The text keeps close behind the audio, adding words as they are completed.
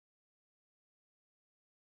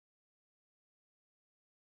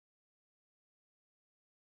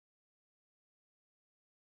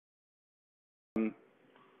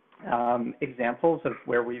examples of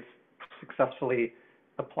where we've successfully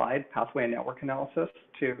applied pathway and network analysis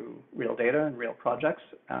to real data and real projects,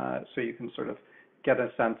 so you can sort of get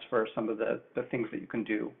a sense for some of the things that you can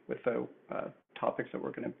do with the topics that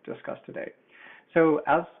we're going to discuss today. So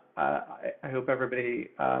as I hope everybody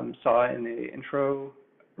saw in the intro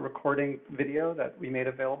recording video that we made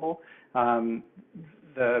available,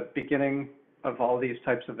 the beginning of all these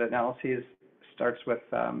types of analyses starts with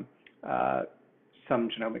some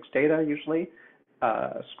genomics data, usually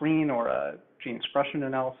a screen or a gene expression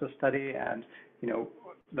analysis study. And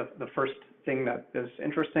the first thing that is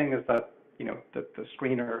interesting is that the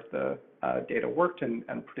screener, the data worked and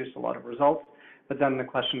produced a lot of results. But then the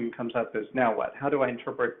question comes up is, now what? How do I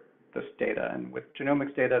interpret this data? And with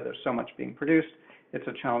genomics data, there's so much being produced. It's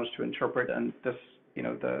a challenge to interpret, and this,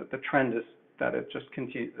 the trend is that it just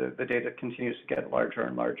the data continues to get larger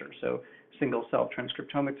and larger. So single-cell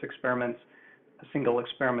transcriptomics experiments, a single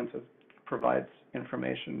experiment provides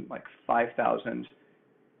information like 5,000,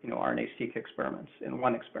 RNA-seq experiments in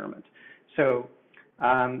one experiment. So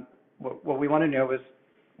what we want to know is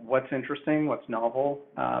what's interesting, what's novel,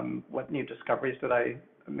 what new discoveries did I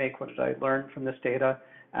make, what did I learn from this data?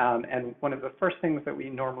 And one of the first things that we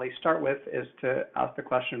normally start with is to ask the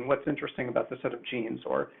question, what's interesting about the set of genes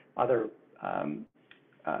or other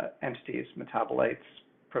entities, metabolites,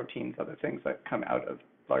 proteins, other things that come out of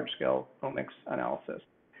large-scale omics analysis.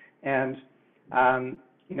 And,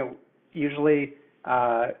 usually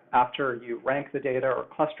after you rank the data or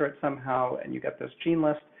cluster it somehow and you get this gene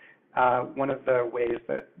list, one of the ways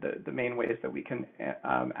that the main ways that we can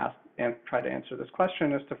ask and try to answer this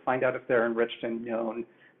question is to find out if they're enriched in known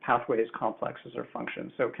pathways, complexes, or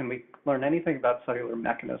functions. So can we learn anything about cellular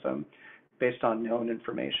mechanism based on known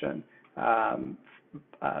information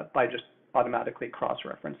by just automatically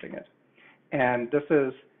cross-referencing it? And this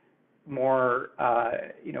is more,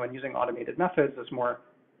 and using automated methods is more,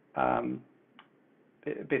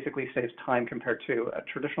 it basically saves time compared to a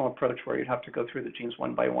traditional approach where you'd have to go through the genes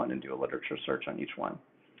one by one and do a literature search on each one.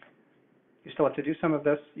 You still have to do some of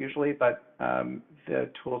this usually, but the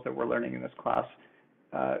tools that we're learning in this class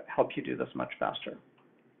help you do this much faster.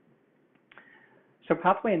 So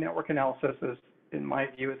pathway and network analysis is, in my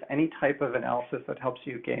view, is any type of analysis that helps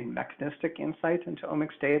you gain mechanistic insight into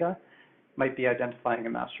omics data. Might be identifying a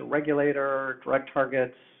master regulator, drug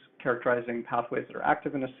targets, characterizing pathways that are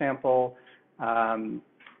active in a sample,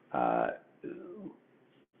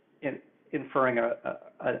 inferring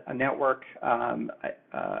a network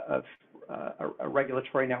of a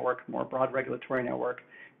regulatory network, more broad regulatory network,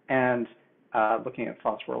 and looking at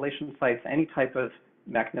phosphorylation sites, any type of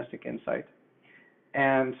mechanistic insight.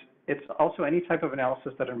 And it's also any type of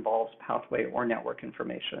analysis that involves pathway or network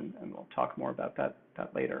information, and we'll talk more about that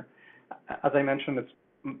later. As I mentioned, it's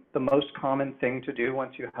the most common thing to do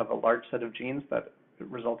once you have a large set of genes that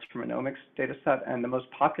results from an omics data set, and the most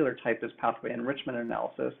popular type is pathway enrichment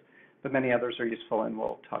analysis, but many others are useful, and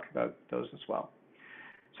we'll talk about those as well.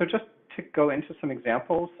 So just to go into some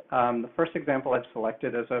examples, the first example I've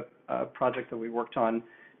selected is a project that we worked on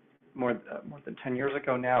more than 10 years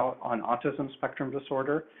ago now on autism spectrum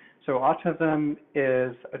disorder. So autism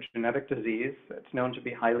is a genetic disease. It's known to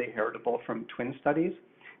be highly heritable from twin studies.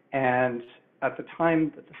 And at the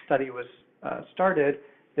time that the study was started,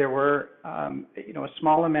 there were, a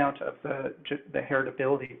small amount of the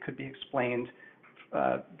heritability could be explained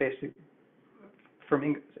basically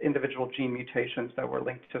from individual gene mutations that were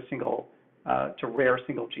linked to rare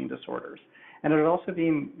single gene disorders. And it had also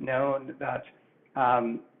been known that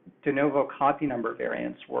de novo copy number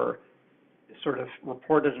variants were sort of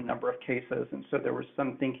reported in a number of cases, and so there was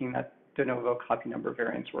some thinking that de novo copy number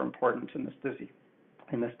variants were important in this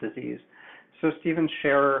disease. So Stephen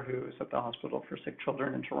Scherer, who's at the Hospital for Sick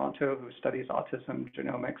Children in Toronto, who studies autism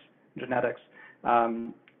genetics,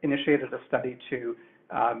 initiated a study to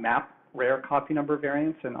map rare copy number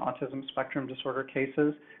variants in autism spectrum disorder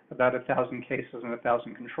cases, about 1,000 cases and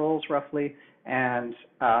 1,000 controls roughly, and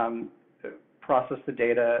process the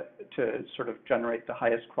data to sort of generate the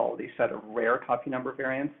highest quality set of rare copy number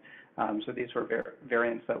variants. So these were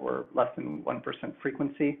variants that were less than 1%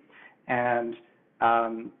 frequency. And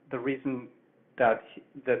the reason that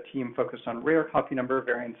the team focused on rare copy number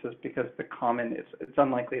variants is because it's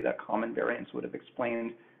unlikely that common variants would have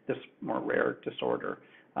explained this more rare disorder.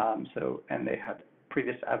 And they had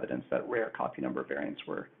previous evidence that rare copy number variants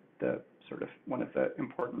were the sort of one of the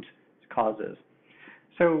important causes.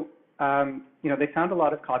 So, they found a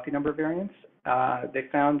lot of copy number variants. They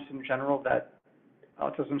found in general that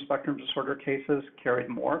autism spectrum disorder cases carried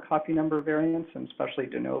more copy number variants, and especially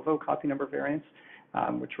de novo copy number variants,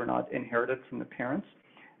 which were not inherited from the parents.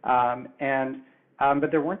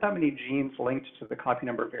 but there weren't that many genes linked to the copy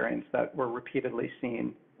number variants that were repeatedly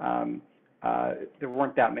seen. There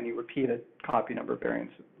weren't that many repeated copy number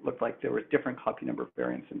variants. It looked like there were different copy number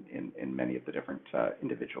variants in many of the different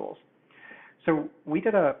individuals. So we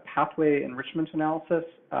did a pathway enrichment analysis,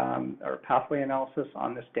 or pathway analysis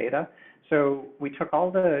on this data. So we took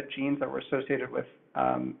all the genes that were associated with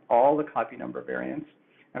all the copy number variants,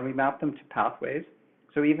 and we mapped them to pathways.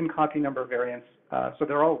 So even copy number variants, so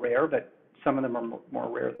they're all rare, but some of them are more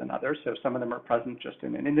rare than others. So some of them are present just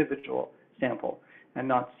in an individual sample and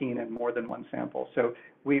not seen in more than one sample. So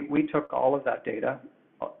we took all of that data,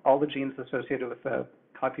 all the genes associated with the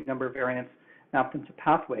copy number variants, mapped them to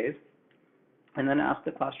pathways, and then asked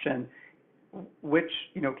the question, which,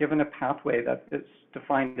 given a pathway that is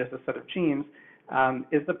defined as a set of genes,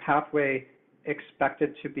 is the pathway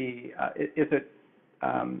expected to be, is it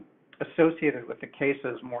associated with the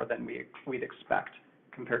cases more than we'd expect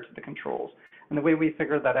compared to the controls? And the way we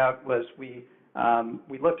figured that out was we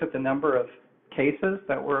looked at the number of cases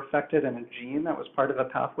that were affected in a gene that was part of a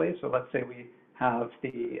pathway. So let's say we have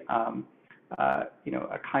the, a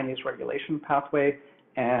kinase regulation pathway,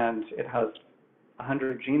 and it has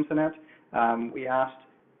 100 genes in it. We asked,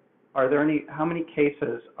 how many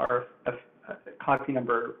cases are a copy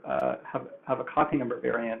number, have a copy number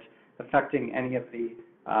variant affecting any of the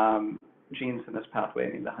genes in this pathway,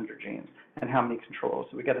 any of the 100 genes, and how many controls?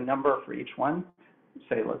 So we get a number for each one.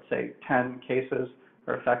 Let's say 10 cases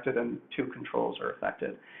are affected and 2 controls are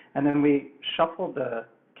affected. And then we shuffled the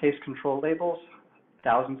case control labels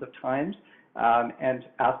thousands of times and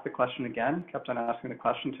asked the question again, kept on asking the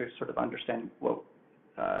question to sort of understand what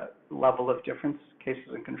level of difference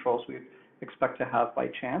cases and controls we expect to have by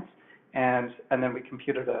chance. And then we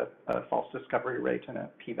computed a false discovery rate and a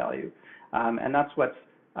p-value. And that's what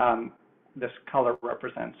this color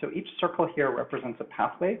represents. So each circle here represents a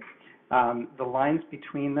pathway. The lines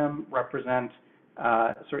between them represent,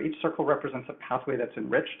 so each circle represents a pathway that's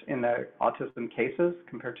enriched in the autism cases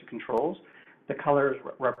compared to controls. The colors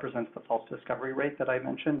represents the false discovery rate that I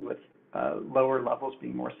mentioned, with lower levels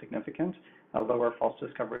being more significant, lower false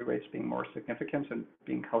discovery rates being more significant and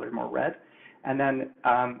being colored more red. And then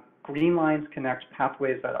green lines connect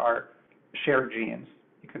pathways that are shared genes.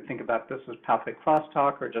 You could think about this as pathway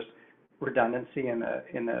crosstalk or just redundancy in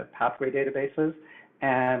the pathway databases.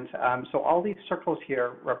 And so all these circles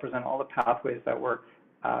here represent all the pathways that were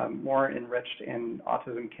more enriched in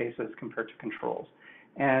autism cases compared to controls.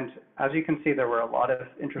 And as you can see, there were a lot of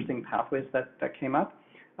interesting pathways that came up,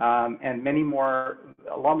 and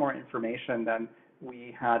a lot more information than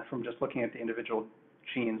we had from just looking at the individual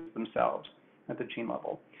genes themselves at the gene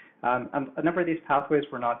level. A number of these pathways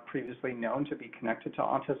were not previously known to be connected to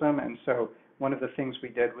autism, and so one of the things we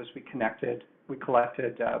did was we collected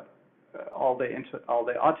all the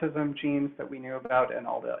autism genes that we knew about and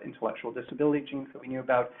all the intellectual disability genes that we knew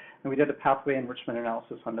about, and we did a pathway enrichment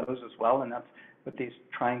analysis on those as well, and that's what these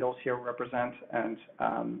triangles here represent, and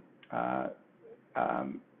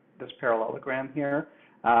this parallelogram here.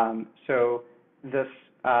 So this,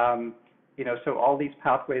 so all these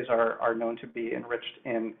pathways are known to be enriched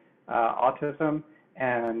in autism,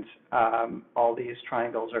 and all these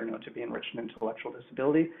triangles are known to be enriched in intellectual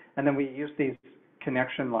disability. And then we use these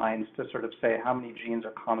connection lines to sort of say how many genes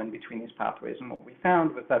are common between these pathways. And what we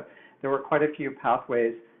found was that there were quite a few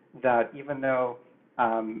pathways that, even though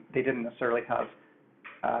they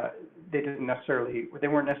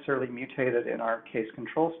weren't necessarily mutated in our case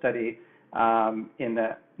control study in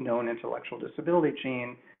the known intellectual disability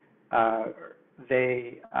gene,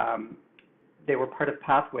 they were part of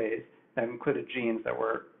pathways that included genes that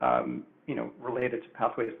were related to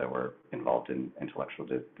pathways that were involved in intellectual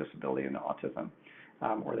disability and autism,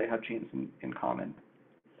 or they had genes in common.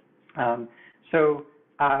 So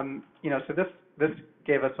this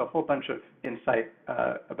gave us a whole bunch of insight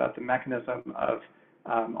about the mechanism of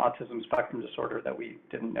autism spectrum disorder that we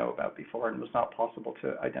didn't know about before and was not possible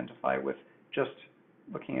to identify with just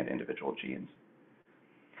looking at individual genes.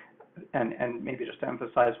 And maybe just to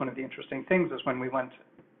emphasize, one of the interesting things is when we went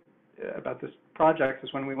about this project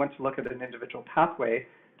is when we went to look at an individual pathway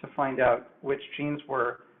to find out which genes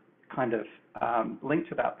were kind of linked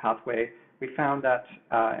to that pathway, we found that,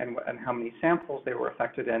 and how many samples they were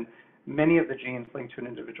affected in, many of the genes linked to an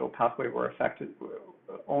individual pathway were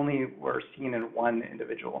seen in one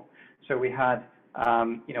individual. So we had,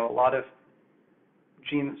 a lot of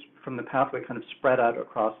genes from the pathway kind of spread out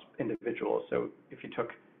across individuals. So if you took,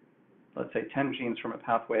 let's say, 10 genes from a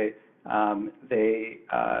pathway, they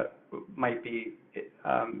might be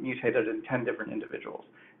mutated in 10 different individuals.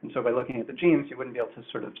 And so by looking at the genes, you wouldn't be able to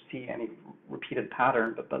sort of see any repeated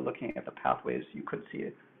pattern, but by looking at the pathways, you could see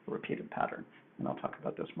a repeated pattern. and I'll talk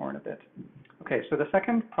about this more in a bit. Okay, so the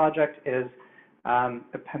second project is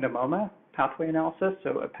ependymoma pathway analysis.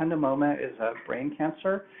 So ependymoma is a brain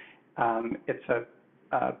cancer. It's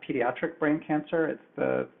a pediatric brain cancer. It's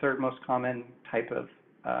the third most common type of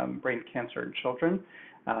brain cancer in children.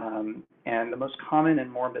 And the most common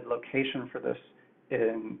and morbid location for this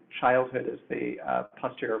in childhood is the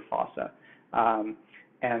posterior fossa.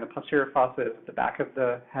 And the posterior fossa is at the back of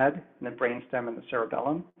the head, and the brainstem and the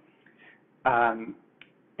cerebellum.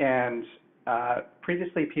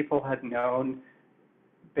 Previously, people had known,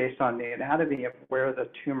 based on the anatomy of where the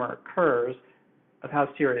tumor occurs, of how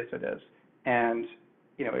serious it is. And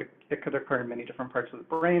you know, it could occur in many different parts of the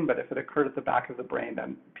brain, but if it occurred at the back of the brain,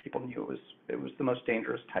 then people knew it was the most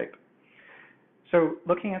dangerous type. So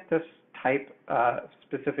looking at this type,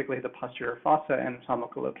 specifically the posterior fossa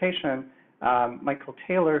anatomical location, Michael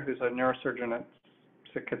Taylor, who's a neurosurgeon at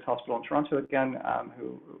Sick Kids Hospital in Toronto again,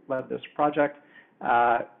 who led this project,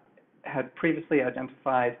 had previously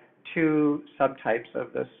identified two subtypes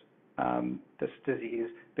of this disease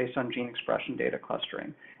based on gene expression data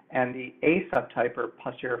clustering. And the A subtype, or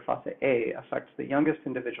posterior fossa A, affects the youngest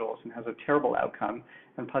individuals and has a terrible outcome,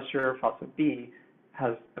 and posterior fossa B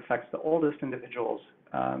affects the oldest individuals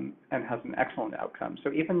and has an excellent outcome.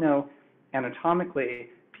 So even though anatomically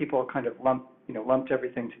people kind of lumped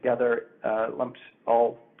everything together, lumped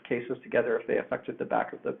all cases together if they affected the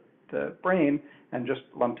back of the brain, and just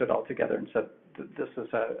lumped it all together and said this is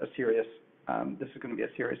this is going to be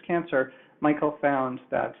a serious cancer, Michael found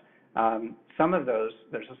that some of those,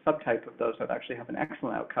 there's a subtype of those that actually have an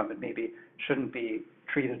excellent outcome and maybe shouldn't be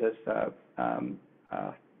treated as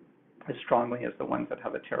strongly as the ones that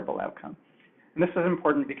have a terrible outcome. And this is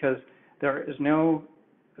important because there was no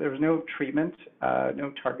treatment,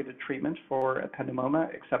 no targeted treatment for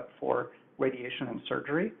ependymoma except for radiation and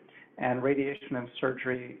surgery. And radiation and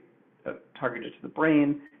surgery targeted to the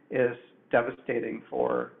brain is devastating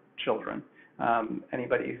for children.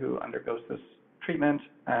 Anybody who undergoes this treatment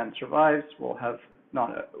and survives will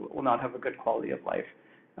not have a good quality of life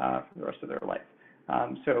for the rest of their life.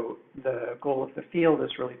 So the goal of the field is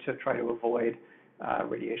really to try to avoid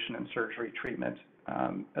radiation and surgery treatment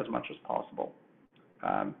as much as possible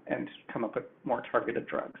and come up with more targeted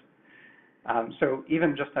drugs. So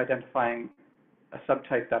even just identifying a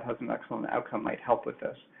subtype that has an excellent outcome might help with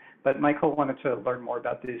this. But Michael wanted to learn more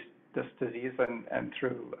about this disease, and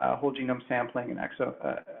through whole genome sampling and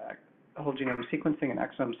whole genome sequencing and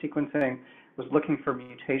exome sequencing, was looking for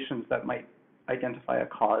mutations that might identify a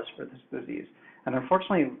cause for this disease. And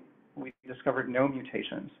unfortunately, we discovered no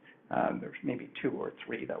mutations. There's maybe 2 or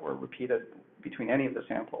 3 that were repeated between any of the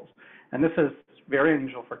samples. And this is very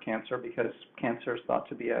unusual for cancer because cancer is thought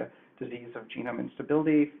to be a disease of genome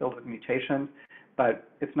instability filled with mutations. But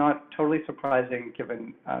it's not totally surprising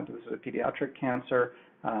given this is a pediatric cancer.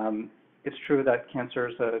 It's true that cancer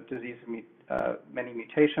is a disease of many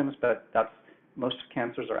mutations, but most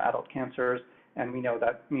cancers are adult cancers, and we know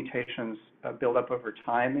that mutations build up over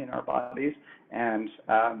time in our bodies. And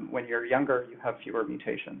when you're younger, you have fewer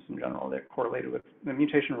mutations in general. They're correlated with the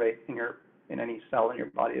mutation rate in any cell in your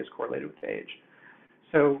body is correlated with age.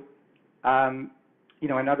 So, and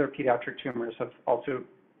other pediatric tumors have also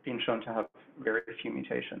been shown to have very few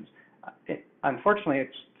mutations. Unfortunately, it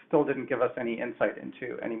still didn't give us any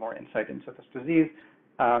more insight into this disease.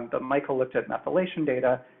 But Michael looked at methylation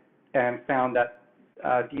data and found that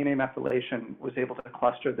DNA methylation was able to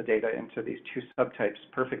cluster the data into these 2 subtypes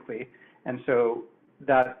perfectly. And so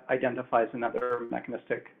that identifies another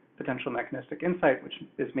potential mechanistic insight, which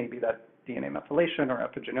is maybe that DNA methylation or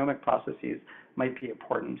epigenomic processes might be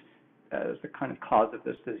important as the kind of cause of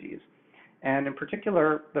this disease. And in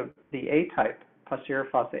particular, the A type, posterior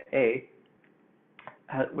fossa A,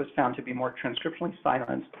 was found to be more transcriptionally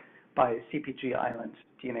silenced by CpG island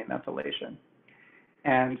DNA methylation.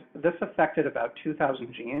 And this affected about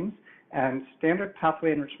 2,000 genes, and standard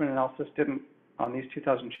pathway enrichment analysis on these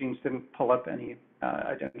 2,000 genes didn't pull up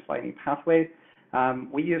identify any pathway.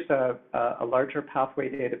 We used a larger pathway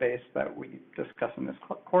database that we discuss in this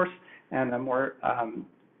course, and a more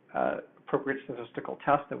appropriate statistical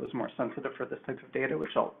test that was more sensitive for this type of data,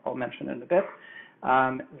 which I'll mention in a bit,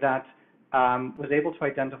 that was able to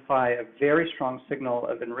identify a very strong signal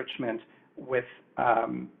of enrichment with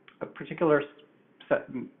a particular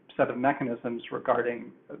set of mechanisms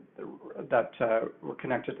regarding that were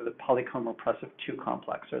connected to the polycomb repressive 2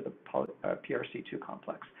 complex, or the PRC2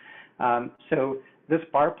 complex. So this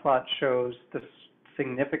bar plot shows the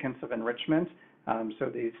significance of enrichment. So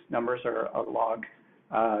these numbers are a log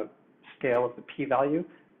scale of the p-value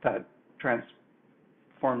that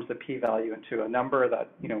transforms the p-value into a number that,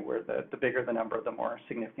 where the bigger the number, the more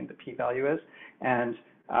significant the p-value is. And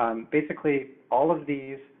basically, all of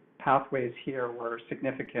these pathways here were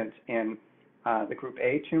significant in the group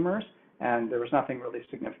A tumors, and there was nothing really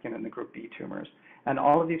significant in the group B tumors. And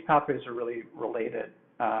all of these pathways are really related.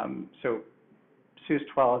 So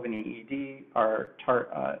SUS12 and EED are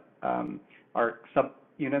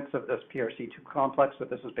subunits of this PRC2 complex,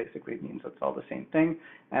 but this is basically means it's all the same thing.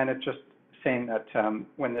 And it's just saying that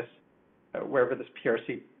when this, wherever this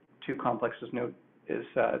PRC2 complex is known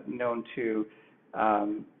to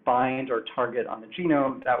bind or target on the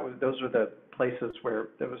genome, those are the places where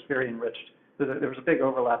it was very enriched. There was a big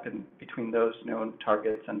overlap between those known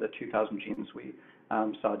targets and the 2,000 genes we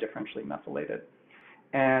saw differentially methylated.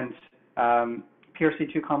 And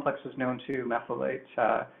PRC2 complex is known to methylate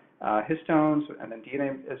histones, and then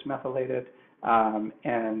DNA is methylated,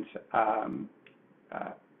 and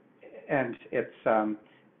it's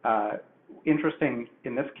interesting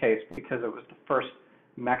in this case because it was the first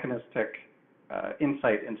mechanistic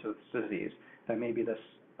insight into this disease, that maybe this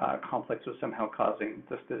complex was somehow causing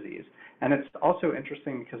this disease. And it's also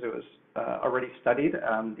interesting because it was already studied.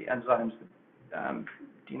 The enzymes,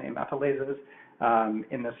 DNA methylases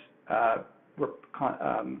in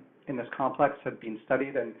this complex have been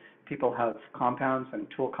studied, and people have compounds and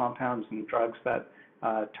tool compounds and drugs that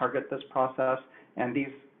target this process, and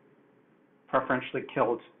these preferentially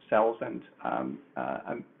killed cells and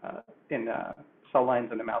in cell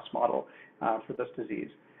lines in a mouse model for this disease.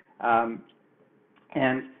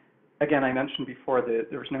 And again, I mentioned before that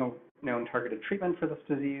there was no known targeted treatment for this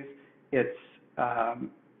disease. It's, and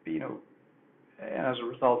as a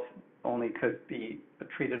result, only could be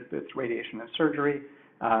treated with radiation and surgery.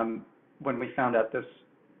 When we found out this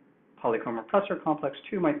polycomb repressor complex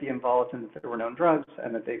 2 might be involved and that there were known drugs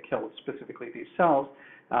and that they killed specifically these cells,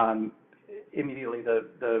 immediately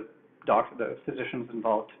the physicians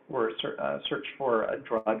involved were searched for a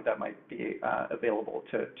drug that might be available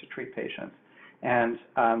to treat patients. And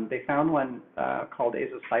they found one called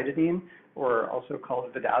azacitidine, or also called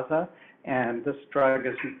Vidaza, and this drug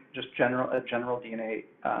is just a general DNA,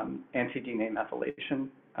 anti-DNA methylation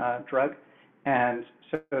drug. And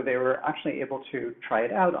so they were actually able to try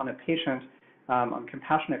it out on a patient on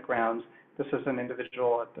compassionate grounds. This is an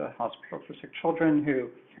individual at the Hospital for Sick Children who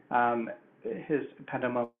his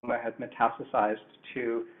ependymoma had metastasized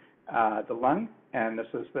to the lung, and this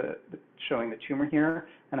is showing the tumor here.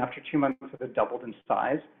 And after 2 months, it had doubled in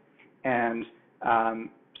size. And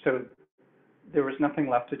so there was nothing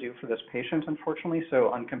left to do for this patient, unfortunately. So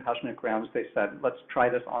on compassionate grounds, they said, let's try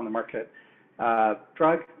this on the market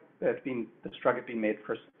drug. This drug had been made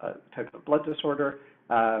for a type of blood disorder,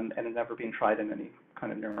 and had never been tried in any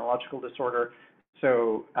kind of neurological disorder.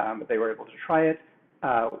 So they were able to try it.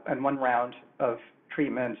 And one round of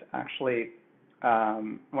treatment actually,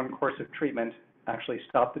 one course of treatment actually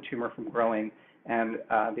stopped the tumor from growing, and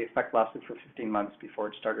the effect lasted for 15 months before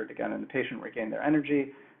it started again, and the patient regained their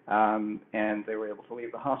energy, and they were able to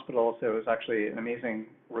leave the hospital. So it was actually an amazing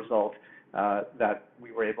result that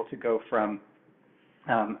we were able to go from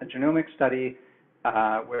a genomic study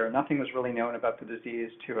where nothing was really known about the disease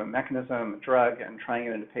to a mechanism, a drug, and trying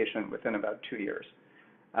it in a patient within about 2 years.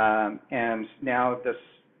 And now this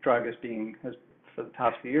drug for the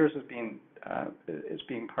past few years, is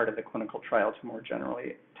being part of the clinical trial to more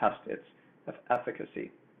generally test its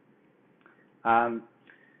efficacy.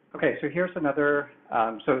 Okay, so here's another.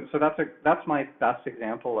 So that's my best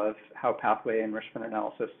example of how pathway enrichment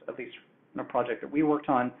analysis, at least in a project that we worked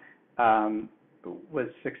on, was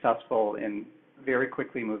successful in very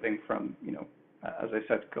quickly moving from, as I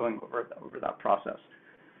said, going over that process.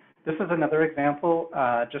 This is another example,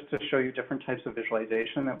 just to show you different types of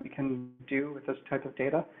visualization that we can do with this type of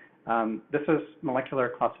data. This is molecular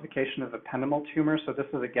classification of ependymal tumor. So this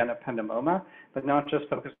is, again, ependymoma, but not just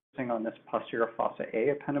focusing on this posterior fossa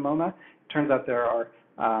A ependymoma. It turns out there are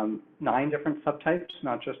 9 different subtypes,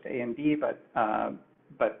 not just A and B, but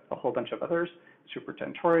a whole bunch of others,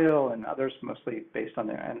 supratentorial and others, mostly based on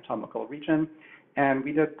their anatomical region. And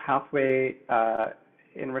we did pathway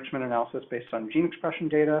enrichment analysis based on gene expression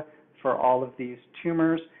data for all of these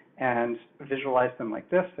tumors and visualize them like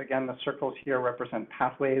this. Again, the circles here represent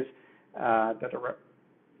pathways that are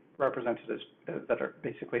represented as that are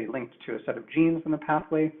basically linked to a set of genes in the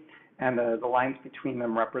pathway, and the lines between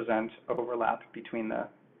them represent overlap between the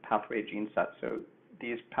pathway gene sets. So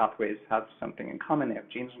these pathways have something in common. They have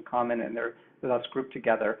genes in common, and they're thus grouped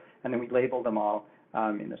together. And then we label them all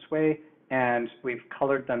in this way. And we've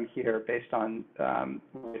colored them here based on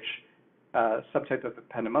which subtype of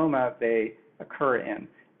ependymoma they occur in.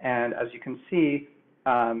 And as you can see,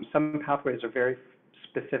 some pathways are very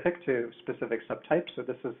specific to specific subtypes. So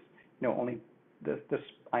this is, only this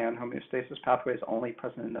ion homeostasis pathway is only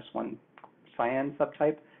present in this one cyan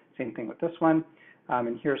subtype. Same thing with this one.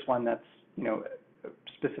 And here's one that's,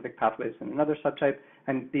 specific pathways in another subtype.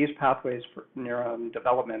 And these pathways for neuron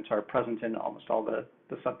development are present in almost all the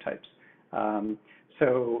subtypes.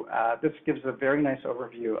 So this gives a very nice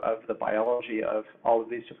overview of the biology of all of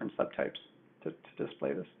these different subtypes to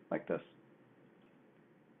display this like this.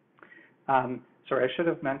 Sorry, I should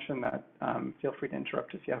have mentioned that. Feel free to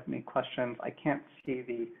interrupt if you have any questions. I can't see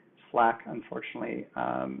the Slack, unfortunately,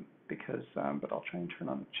 because, but I'll try and turn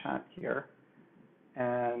on the chat here.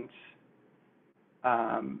 And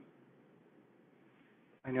I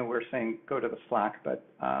know we're saying go to the Slack, but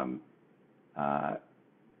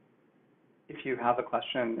if you have a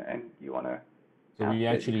question and you want to. So we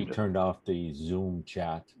actually turned off the Zoom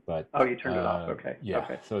chat, but oh, you turned it off. Okay. Yeah.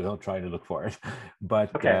 Okay. So don't try to look for it,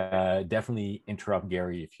 but okay. Definitely interrupt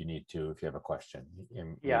Gary if you need to, if you have a question.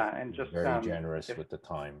 Yeah, and just very generous with the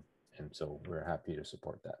time, and so we're happy to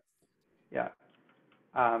support that. Yeah.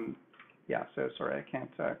 Yeah. So sorry, I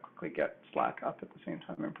can't quickly get Slack up at the same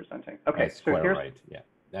time I'm presenting. Okay. That's quite all right. Yeah.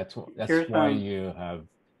 That's why you have.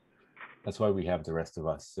 That's why we have the rest of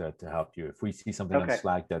us to help you. If we see something on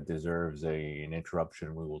Slack that deserves an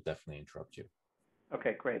interruption, we will definitely interrupt you.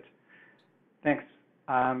 Okay, great. Thanks.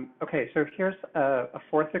 Okay, so here's a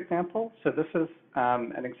fourth example. So this is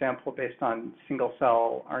an example based on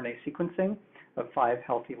single-cell RNA sequencing of 5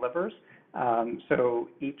 healthy livers. So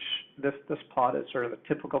this plot is sort of a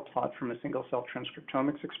typical plot from a single-cell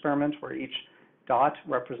transcriptomics experiment where each dot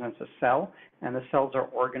represents a cell, and the cells are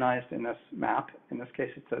organized in this map. In this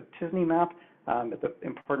case, it's a t-SNE map, but the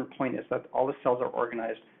important point is that all the cells are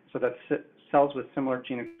organized so that cells with similar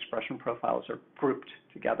gene expression profiles are grouped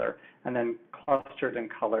together and then clustered and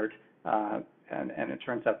colored. And it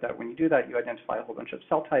turns out that when you do that, you identify a whole bunch of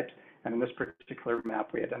cell types. And in this particular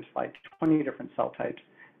map, we identified 20 different cell types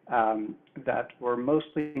that were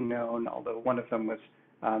mostly known, although one of them was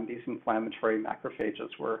these inflammatory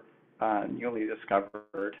macrophages were newly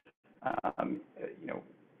discovered,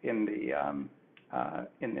 in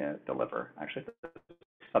the liver. Actually, the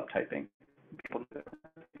subtyping. People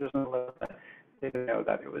they didn't know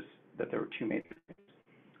that there were 2 major.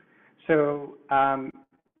 So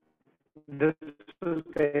this was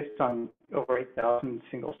based on over 8,000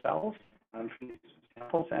 single cells from these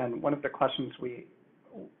samples, and one of the questions we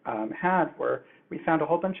had were we found a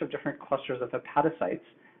whole bunch of different clusters of hepatocytes.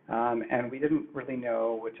 And we didn't really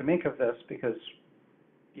know what to make of this because,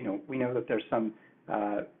 we know that there's some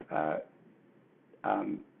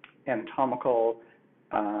anatomical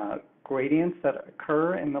gradients that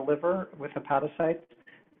occur in the liver with hepatocytes.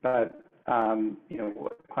 But, the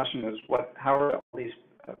question is, how are all these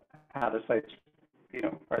hepatocytes,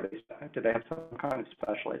 do they have some kind of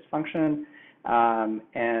specialized function?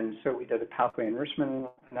 And so we did a pathway enrichment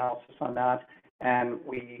analysis on that, and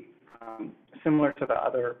we similar to the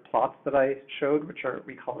other plots that I showed, which are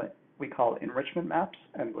we call enrichment maps,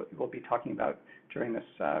 and we'll be talking about during this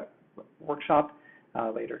workshop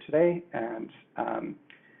later today. And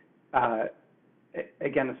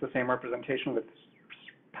again, it's the same representation with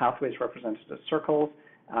pathways represented as circles,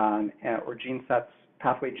 or gene sets,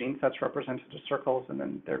 pathway gene sets represented as circles, and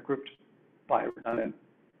then they're grouped by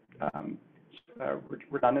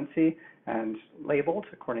redundancy and labeled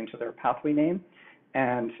according to their pathway name.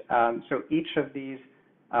 And so each of these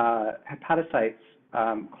hepatocytes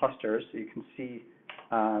clusters, so you can see,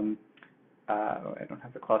 I don't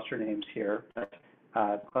have the cluster names here, but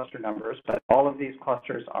cluster numbers, but all of these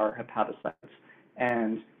clusters are hepatocytes.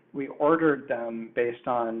 And we ordered them based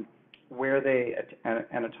on where they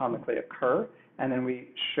anatomically occur, and then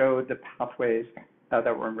we showed the pathways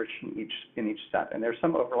that were enriched in each set. And there's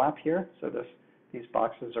some overlap here, so these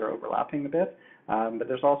boxes are overlapping a bit. But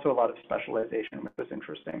there's also a lot of specialization, which was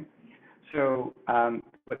interesting. So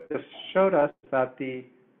what this showed us that the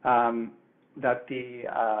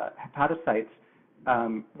hepatocytes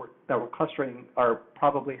that were clustering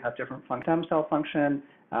probably have different stem cell function.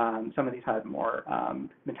 Some of these had more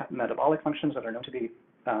metabolic functions that are known to be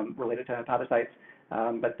related to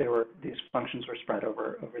hepatocytes, but these functions were spread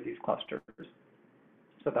over these clusters.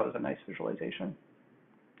 So that was a nice visualization.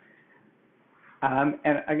 And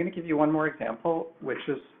I'm going to give you one more example, which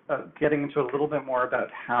is getting into a little bit more about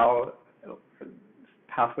how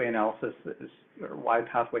pathway analysis is, or why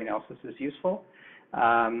pathway analysis is useful.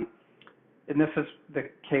 And this is the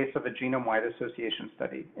case of a genome-wide association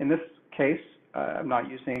study. In this case, I'm not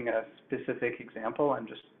using a specific example. I'm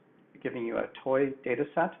just giving you a toy data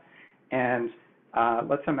set. And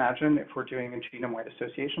Let's imagine if we're doing a genome-wide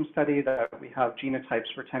association study that we have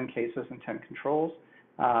genotypes for 10 cases and 10 controls.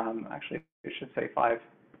 Actually, I should say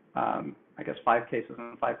I guess 5 cases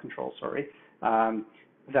and 5 controls, sorry,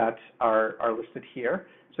 that are listed here.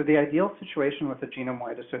 So the ideal situation with a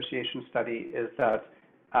genome-wide association study is that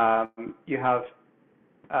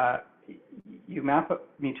you map up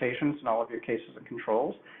mutations in all of your cases and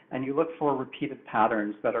controls, and you look for repeated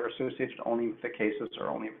patterns that are associated only with the cases or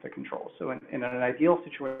only with the controls. So in an ideal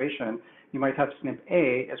situation, you might have SNP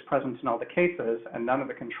A is present in all the cases and none of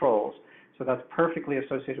the controls. So that's perfectly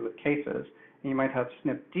associated with cases. And you might have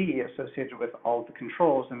SNP D associated with all of the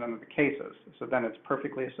controls and none of the cases. So then it's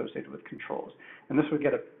perfectly associated with controls. And this would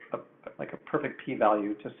get like a perfect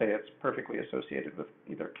p-value to say it's perfectly associated with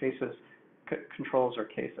either cases, controls, or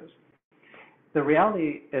cases. The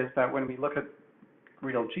reality is that when we look at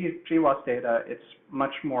real GWAS data, it's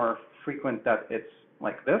much more frequent that it's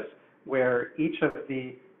like this, where each of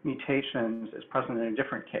the mutations is present in a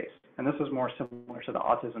different case. And this is more similar to the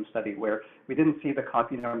autism study, where we didn't see the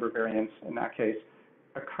copy number variance in that case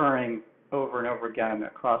occurring over and over again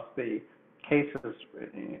across the cases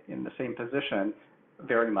in the same position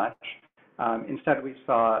very much. Instead, we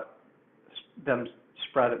saw them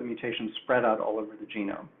the mutations spread out all over the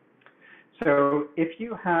genome. So if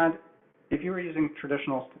you were using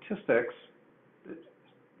traditional statistics,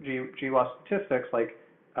 GWAS statistics, like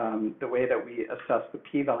the way that we assess the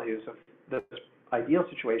p-values of this ideal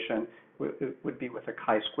situation would be with a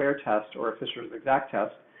chi-square test or a Fisher's exact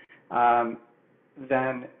test,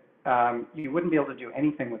 then you wouldn't be able to do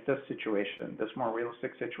anything with this situation, this more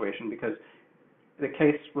realistic situation, because the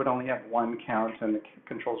case would only have 1 count and the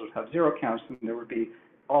controls would have 0 counts, and there would be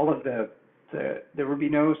all of there would be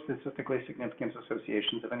no statistically significant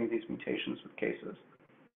associations of any of these mutations with cases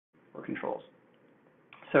or controls.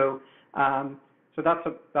 So so that's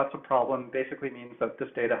a problem. Basically means that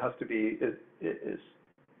this data has to be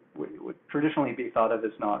would traditionally be thought of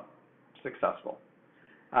as not successful.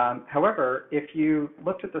 However, if you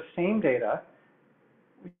looked at the same data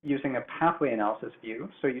using a pathway analysis view,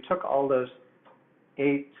 so you took all those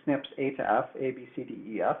SNPs A to F, A, B, C, D,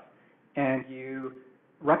 E, F, and you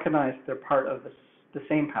recognized they're part of the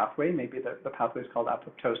same pathway, maybe the pathway is called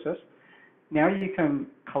apoptosis. Now you can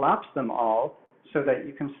collapse them all so that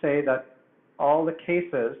you can say that all the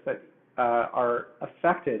cases that are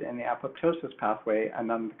affected in the apoptosis pathway and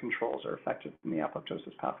none of the controls are affected in the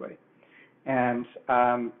apoptosis pathway. And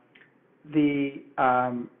and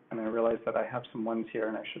I realize that I have some ones here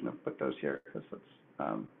and I shouldn't have put those here because it's,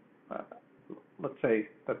 let's say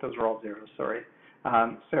that those are all zeros, sorry.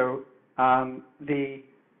 So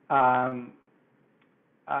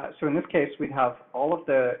in this case, we'd have all of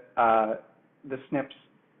the SNPs,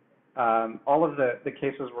 all of the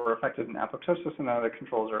cases were affected in apoptosis, and now the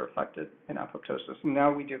controls are affected in apoptosis. And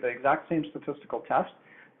now we do the exact same statistical test,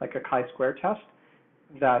 like a chi-square test,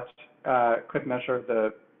 that could measure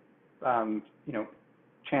the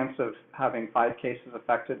chance of having 5 cases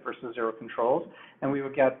affected versus 0 controls, and we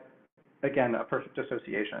would get, again, a perfect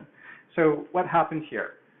association. So what happened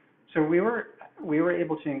here? So we were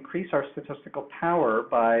able to increase our statistical power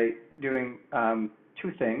by doing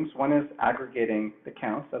 2 things. One is aggregating the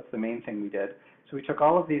counts. That's the main thing we did. So we took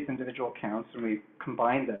all of these individual counts and we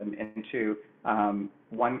combined them into 1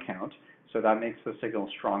 count. So that makes the signal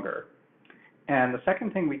stronger. And the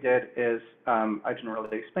second thing we did is, I didn't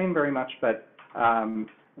really explain very much, but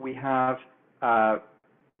we have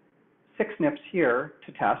 6 SNPs here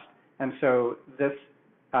to test. And so this,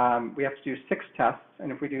 we have to do 6 tests. And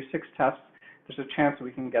if we do 6 tests, there's a chance that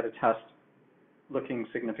we can get a test looking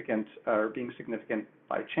significant or being significant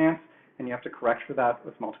by chance. And you have to correct for that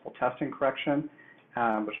with multiple testing correction,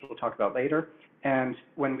 which we'll talk about later. And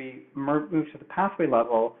when we move to the pathway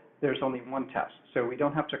level, there's only 1 test. So we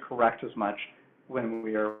don't have to correct as much when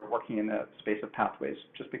we are working in the space of pathways,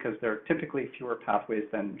 just because there are typically fewer pathways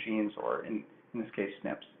than genes, or in this case,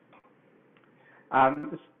 SNPs.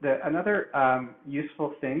 Another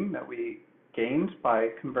useful thing that we gained by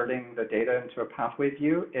converting the data into a pathway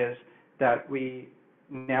view is that we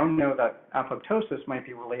now know that apoptosis might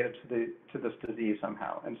be related to this disease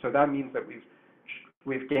somehow. And so that means that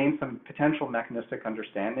we've gained some potential mechanistic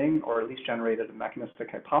understanding, or at least generated a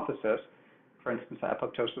mechanistic hypothesis. For instance,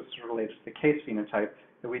 apoptosis is related to the case phenotype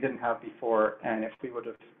that we didn't have before. And if we would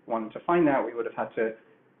have wanted to find that, we would have had to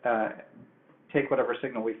take whatever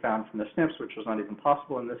signal we found from the SNPs, which was not even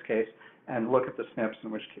possible in this case, and look at the SNPs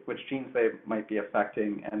and which genes they might be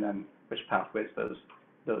affecting, and then which pathways those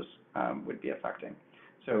would be affecting.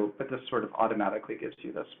 So, but this sort of automatically gives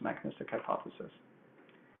you this mechanistic hypothesis.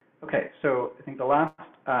 Okay, so I think the last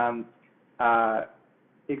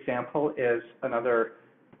example is another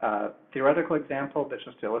theoretical example, but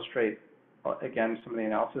just to illustrate, again, some of the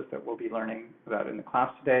analysis that we'll be learning about in the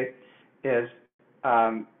class today, is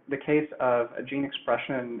the case of a gene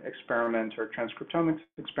expression experiment or transcriptomics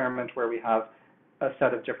experiment where we have a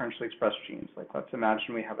set of differentially expressed genes. Like, let's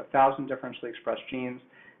imagine we have 1,000 differentially expressed genes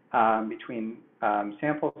between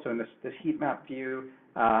samples. So in this heat map view,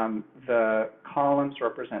 the columns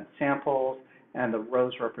represent samples and the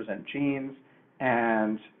rows represent genes,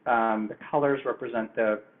 and the colors represent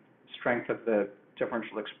the strength of the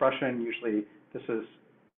differential expression. Usually this is,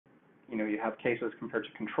 you have cases compared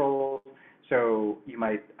to controls. So you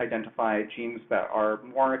might identify genes that are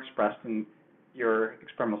more expressed in your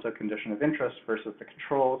experimental condition of interest versus the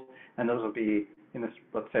controls, and those will be in this,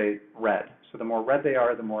 let's say, red. So the more red they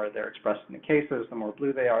are, the more they're expressed in the cases. The more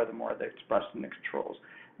blue they are, the more they're expressed in the controls.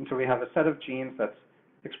 And so we have a set of genes that's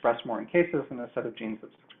expressed more in cases and a set of genes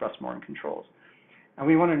that's expressed more in controls. And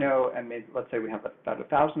we want to know, and maybe, let's say we have about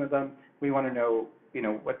 1,000 of them, we want to know,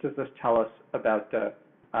 what does this tell us about the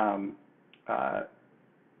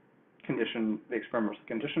condition, the experimental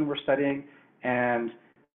condition we're studying, and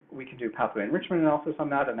we can do pathway enrichment analysis on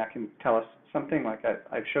that, and that can tell us something like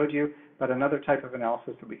I've showed you. But another type of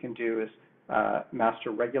analysis that we can do is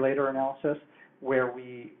master regulator analysis, where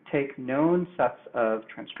we take known sets of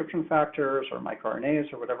transcription factors or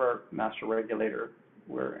microRNAs or whatever master regulator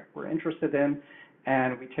we're interested in,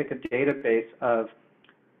 and we take a database of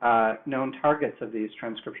known targets of these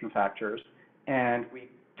transcription factors, and we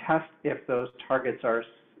test if those targets are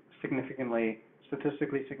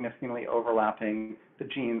statistically significantly overlapping the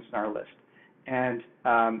genes in our list. And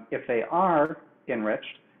if they are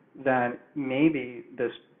enriched, then maybe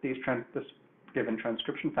this given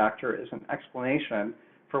transcription factor is an explanation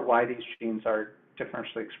for why these genes are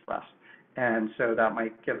differentially expressed. And so that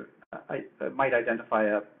might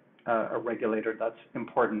identify a regulator that's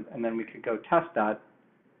important, and then we could go test that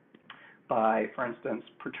by, for instance,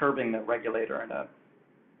 perturbing the regulator in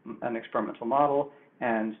an experimental model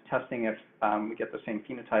and testing if we get the same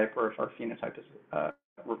phenotype or if our phenotype is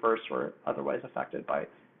reversed or otherwise affected by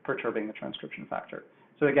perturbing the transcription factor.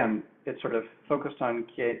 So again, it's sort of focused on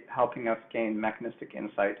helping us gain mechanistic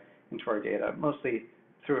insight into our data, mostly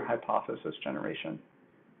through hypothesis generation.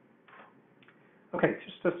 Okay,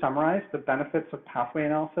 just to summarize the benefits of pathway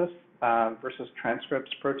analysis versus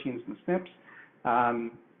transcripts, proteins, and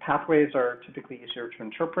SNPs. Pathways are typically easier to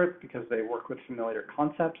interpret because they work with familiar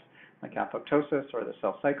concepts like apoptosis or the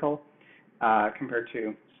cell cycle, compared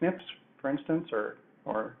to SNPs, for instance,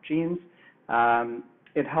 or genes.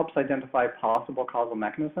 It helps identify possible causal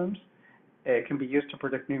mechanisms. It can be used to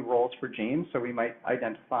predict new roles for genes. So we might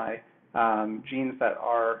identify genes that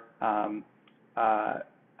are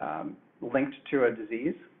linked to a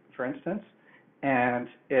disease, for instance, and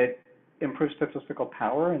it improves statistical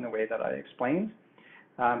power in the way that I explained.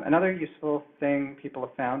 Another useful thing people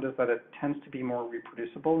have found is that it tends to be more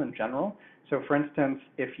reproducible in general. So for instance,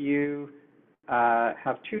 if you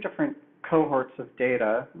have two different cohorts of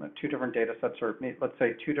data, two different data sets, or let's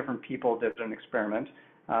say two different people did an experiment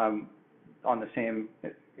on the same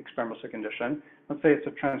experimental condition. Let's say it's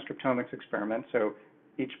a transcriptomics experiment. So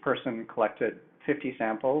each person collected 50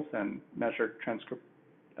 samples and measured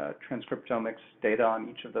transcriptomics data on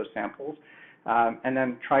each of those samples, and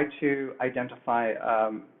then tried to identify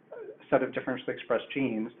a set of differentially expressed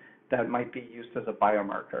genes that might be used as a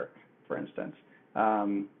biomarker, for instance,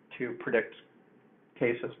 to predict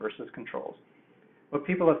cases versus controls. What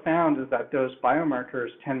people have found is that those biomarkers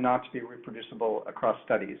tend not to be reproducible across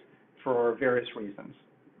studies for various reasons.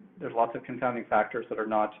 There's lots of confounding factors that are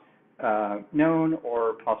not known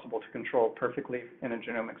or possible to control perfectly in a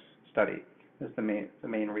genomics study is the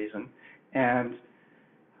main reason. And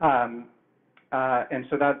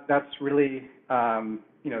so that's really,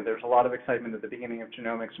 there's a lot of excitement at the beginning of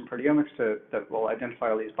genomics and proteomics that will identify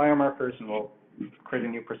all these biomarkers and will create a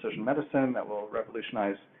new precision medicine that will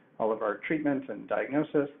revolutionize all of our treatment and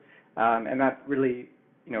diagnosis. And that really,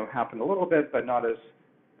 happened a little bit, but not as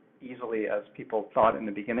easily as people thought in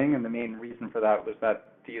the beginning. And the main reason for that was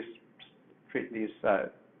that these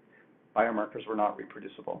biomarkers were not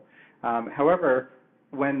reproducible. However,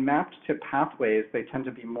 when mapped to pathways, they tend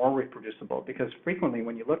to be more reproducible because frequently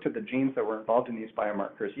when you looked at the genes that were involved in these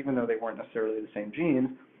biomarkers, even though they weren't necessarily the same genes,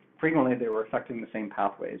 frequently they were affecting the same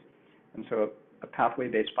pathways. And so a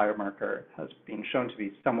pathway-based biomarker has been shown to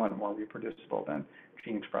be somewhat more reproducible than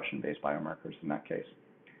gene expression-based biomarkers in that case.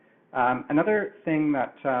 Another thing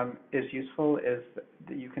that is useful is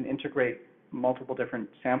that you can integrate multiple different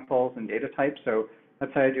samples and data types. So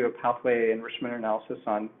let's say I do a pathway enrichment analysis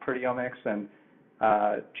on proteomics and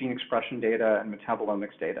gene expression data and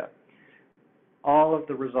metabolomics data. all of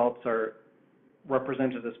the results are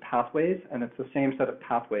represented as pathways, and it's the same set of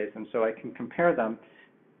pathways, and so I can compare them.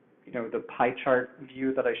 The pie chart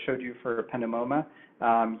view that I showed you for ependymoma,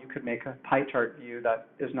 you could make a pie chart view that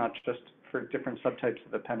is not just for different subtypes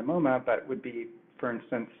of ependymoma, but would be, for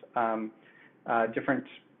instance, different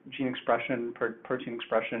gene expression, protein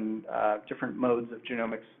expression, different modes of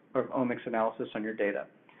genomics or omics analysis on your data.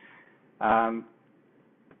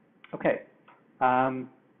 Okay.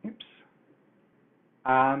 Oops.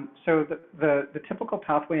 So the typical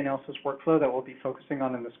pathway analysis workflow that we'll be focusing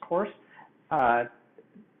on in this course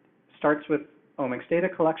starts with omics data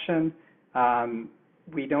collection.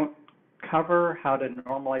 We don't cover how to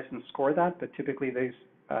normalize and score that, but typically these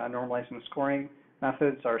normalizing and scoring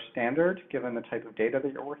methods are standard given the type of data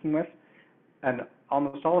that you're working with. And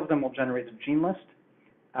almost all of them will generate a gene list.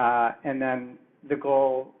 And then the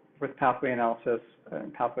goal with pathway analysis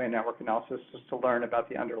and pathway and network analysis is to learn about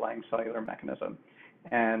the underlying cellular mechanism.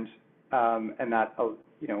 And that,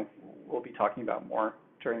 we'll be talking about more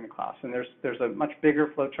during the class. And there's a much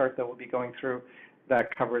bigger flow chart that we'll be going through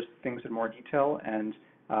that covers things in more detail, and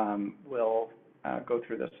we'll go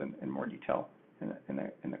through this in more detail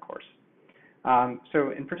in the course.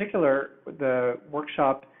 So in particular, the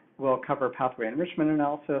workshop will cover pathway enrichment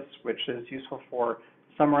analysis, which is useful for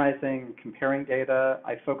summarizing, comparing data.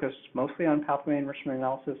 I focused mostly on pathway enrichment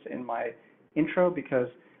analysis in my intro because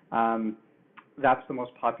that's the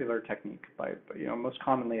most popular technique, most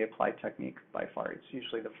commonly applied technique by far. It's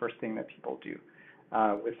usually the first thing that people do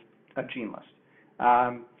with a gene list.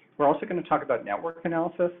 We're also going to talk about network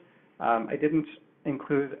analysis. I didn't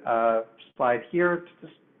include a slide here to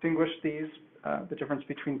distinguish these, the difference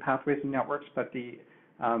between pathways and networks, but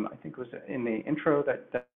I think it was in the intro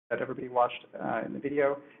that everybody watched in the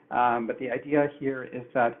video. But the idea here is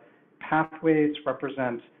that pathways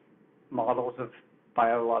represent models of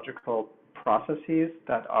biological processes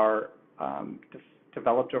that are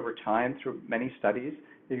developed over time through many studies.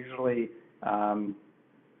 They're usually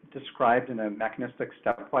described in a mechanistic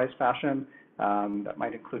stepwise fashion that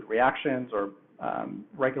might include reactions or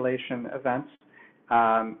regulation events.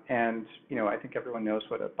 And I think everyone knows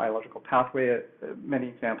what a biological pathway is. Many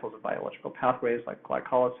examples of biological pathways like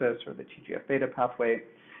glycolysis or the TGF-beta pathway.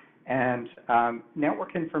 And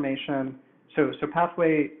network information, so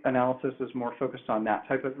pathway analysis is more focused on that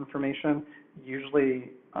type of information.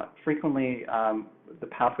 Usually, frequently, the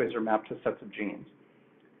pathways are mapped to sets of genes.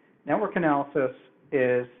 Network analysis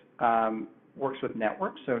works with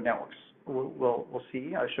networks. So networks, we'll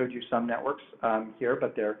see. I showed you some networks here,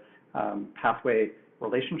 but they're pathway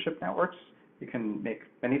relationship networks. You can make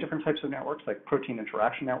many different types of networks, like protein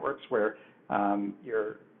interaction networks, where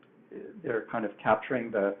they're kind of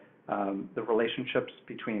capturing the relationships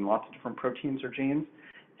between lots of different proteins or genes.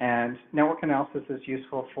 And network analysis is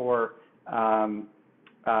useful for,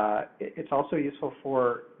 it's also useful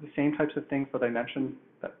for the same types of things that I mentioned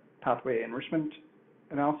that pathway enrichment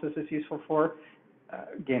analysis is useful for,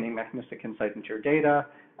 gaining mechanistic insight into your data.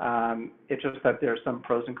 It's just that there are some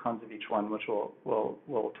pros and cons of each one, which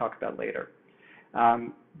we'll talk about later.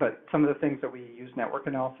 But some of the things that we use network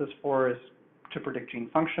analysis for is to predict gene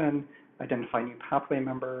function, identify new pathway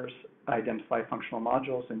members, identify functional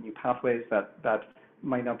modules and new pathways that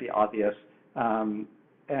might not be obvious.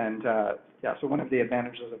 So one of the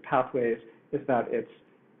advantages of pathways is that it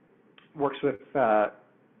works with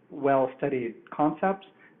well-studied concepts.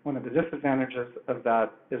 One of the disadvantages of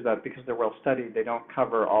that is that because they're well-studied, they don't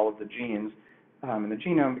cover all of the genes in the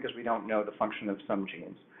genome because we don't know the function of some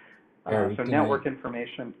genes. So network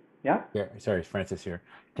information, yeah? Yeah, sorry, Francis here.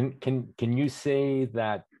 Can you say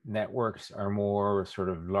that networks are more sort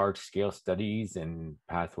of large-scale studies and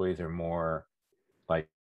pathways are more like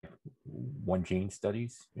one gene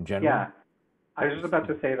studies in general? Yeah, I was just about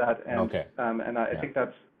to say that, and okay. And I think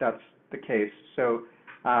that's the case. So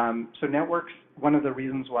networks. One of the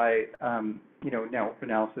reasons why network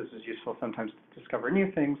analysis is useful sometimes to discover new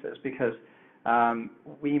things is because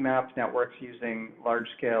we map networks using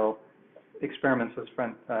large-scale experiments, as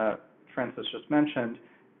Francis just mentioned.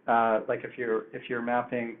 Like if you're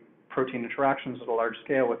mapping protein interactions at a large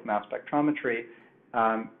scale with mass spectrometry,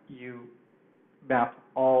 you map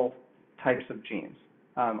all types of genes,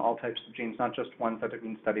 not just ones that have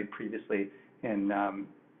been studied previously in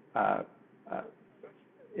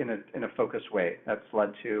a focused way. That's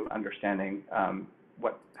led to understanding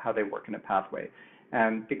how they work in a pathway.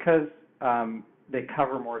 And because they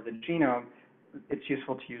cover more of the genome, it's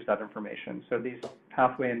useful to use that information. So these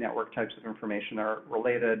pathway and network types of information are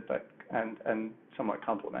related, and somewhat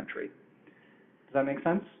complementary. Does that make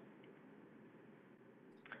sense?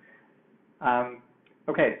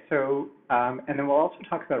 Okay, so, and then we'll also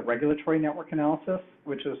talk about regulatory network analysis,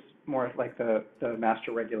 which is more like the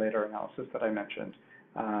master regulator analysis that I mentioned,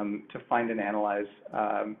 to find and analyze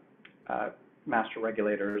master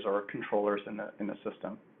regulators or controllers in the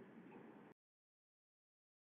system.